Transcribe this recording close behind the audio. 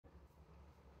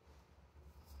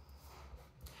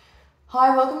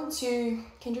Hi, welcome to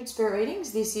Kindred Spirit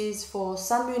Readings. This is for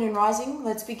Sun, Moon and Rising.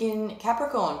 Let's begin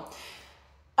Capricorn.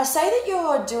 I say that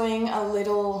you're doing a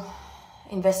little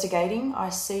investigating. I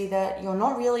see that you're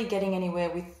not really getting anywhere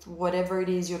with whatever it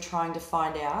is you're trying to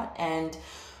find out. And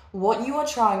what you are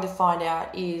trying to find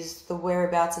out is the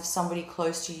whereabouts of somebody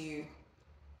close to you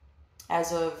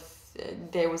as of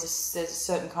there's a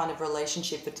certain kind of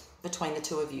relationship between the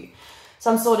two of you.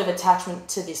 Some sort of attachment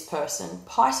to this person.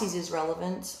 Pisces is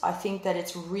relevant. I think that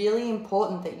it's really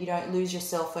important that you don't lose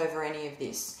yourself over any of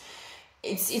this.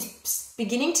 It's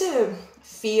beginning to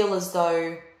feel as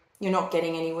though you're not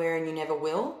getting anywhere and you never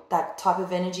will. That type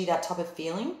of energy, that type of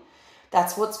feeling.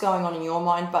 That's what's going on in your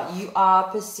mind, but you are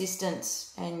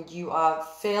persistent and you are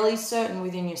fairly certain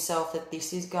within yourself that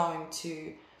this is going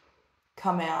to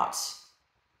come out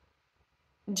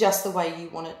just the way you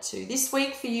want it to. This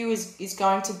week for you is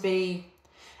going to be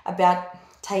about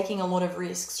taking a lot of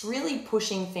risks, really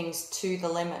pushing things to the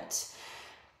limit.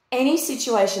 Any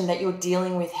situation that you're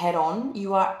dealing with head on,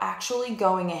 you are actually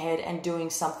going ahead and doing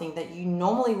something that you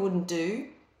normally wouldn't do,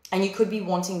 and you could be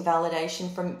wanting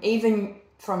validation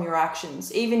from your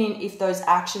actions, if those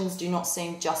actions do not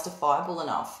seem justifiable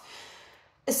enough.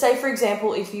 Say, for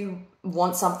example, if you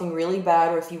want something really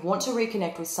bad, or if you want to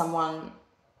reconnect with someone,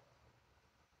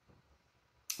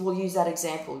 we'll use that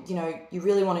example. You know, you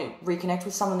really want to reconnect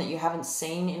with someone that you haven't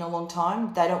seen in a long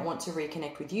time. They don't want to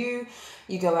reconnect with you.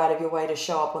 You go out of your way to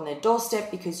show up on their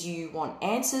doorstep because you want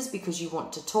answers, because you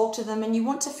want to talk to them and you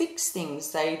want to fix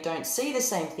things. They don't see the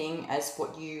same thing as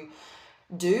what you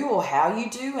do or how you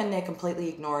do, and they're completely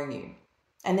ignoring you.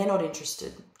 And they're not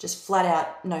interested. Just flat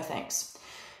out, no thanks.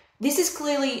 This is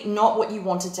clearly not what you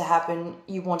wanted to happen.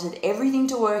 You wanted everything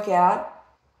to work out.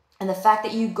 And the fact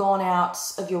that you've gone out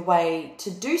of your way to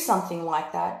do something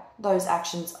like that, those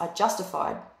actions are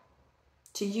justified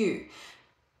to you.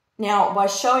 Now, by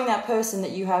showing that person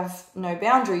that you have no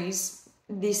boundaries,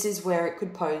 this is where it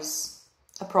could pose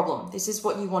a problem. This is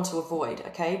what you want to avoid,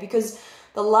 okay? Because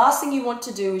the last thing you want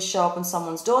to do is show up on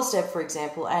someone's doorstep, for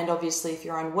example, and obviously if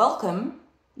you're unwelcome,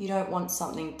 you don't want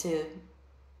something to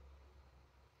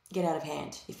get out of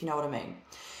hand, if you know what I mean.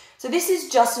 So this is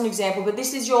just an example, but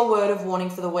this is your word of warning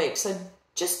for the week. So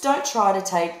just don't try to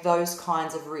take those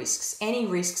kinds of risks, any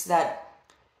risks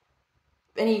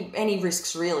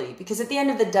really, because at the end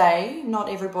of the day, not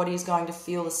everybody is going to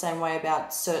feel the same way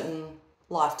about certain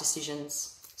life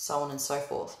decisions, so on and so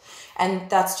forth. And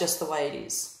that's just the way it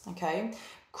is, okay?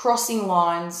 Crossing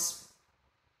lines,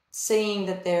 seeing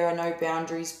that there are no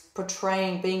boundaries,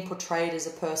 being portrayed as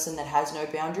a person that has no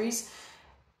boundaries,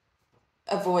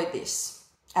 avoid this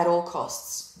at all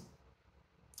costs.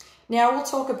 Now we'll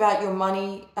talk about your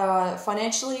money.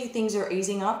 Financially, things are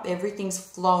easing up. Everything's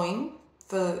flowing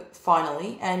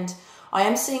finally. And I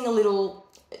am seeing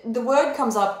the word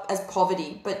comes up as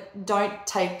poverty, but don't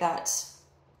take that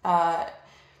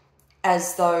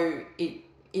as though it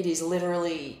is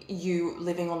literally you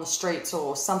living on the streets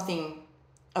or something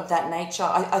of that nature.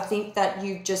 I think that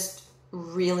you just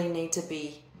really need to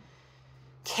be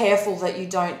careful that you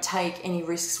don't take any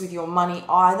risks with your money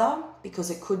either,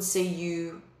 because it could see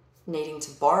you needing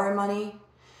to borrow money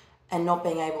and not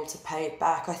being able to pay it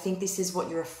back. I think this is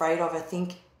what you're afraid of. I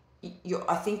think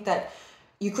that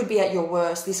you could be at your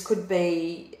worst. This could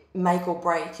be make or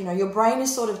break. You know, your brain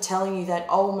is sort of telling you that,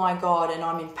 oh my God, and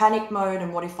I'm in panic mode,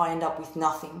 and what if I end up with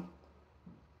nothing?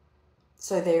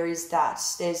 So there's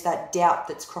that doubt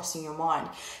that's crossing your mind.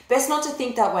 Best not to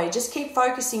think that way. Just keep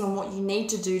focusing on what you need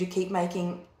to do to keep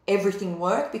making everything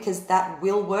work, because that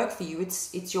will work for you.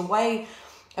 It's your way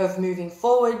of moving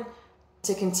forward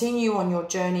to continue on your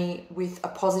journey with a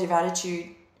positive attitude,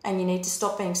 and you need to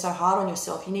stop being so hard on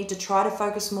yourself. You need to try to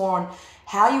focus more on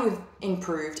how you have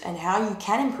improved and how you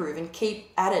can improve, and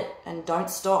keep at it and don't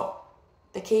stop.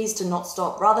 The key is to not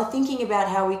stop. Rather thinking about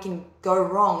how we can go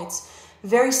wrong. It's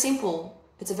very simple.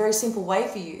 It's a very simple way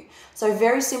for you. So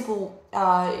very simple.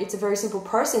 It's a very simple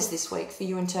process this week for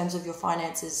you in terms of your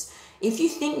finances. If you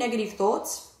think negative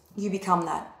thoughts, you become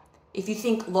that. If you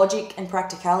think logic and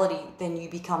practicality, then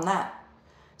you become that.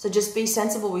 So just be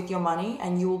sensible with your money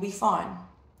and you will be fine.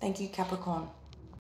 Thank you, Capricorn.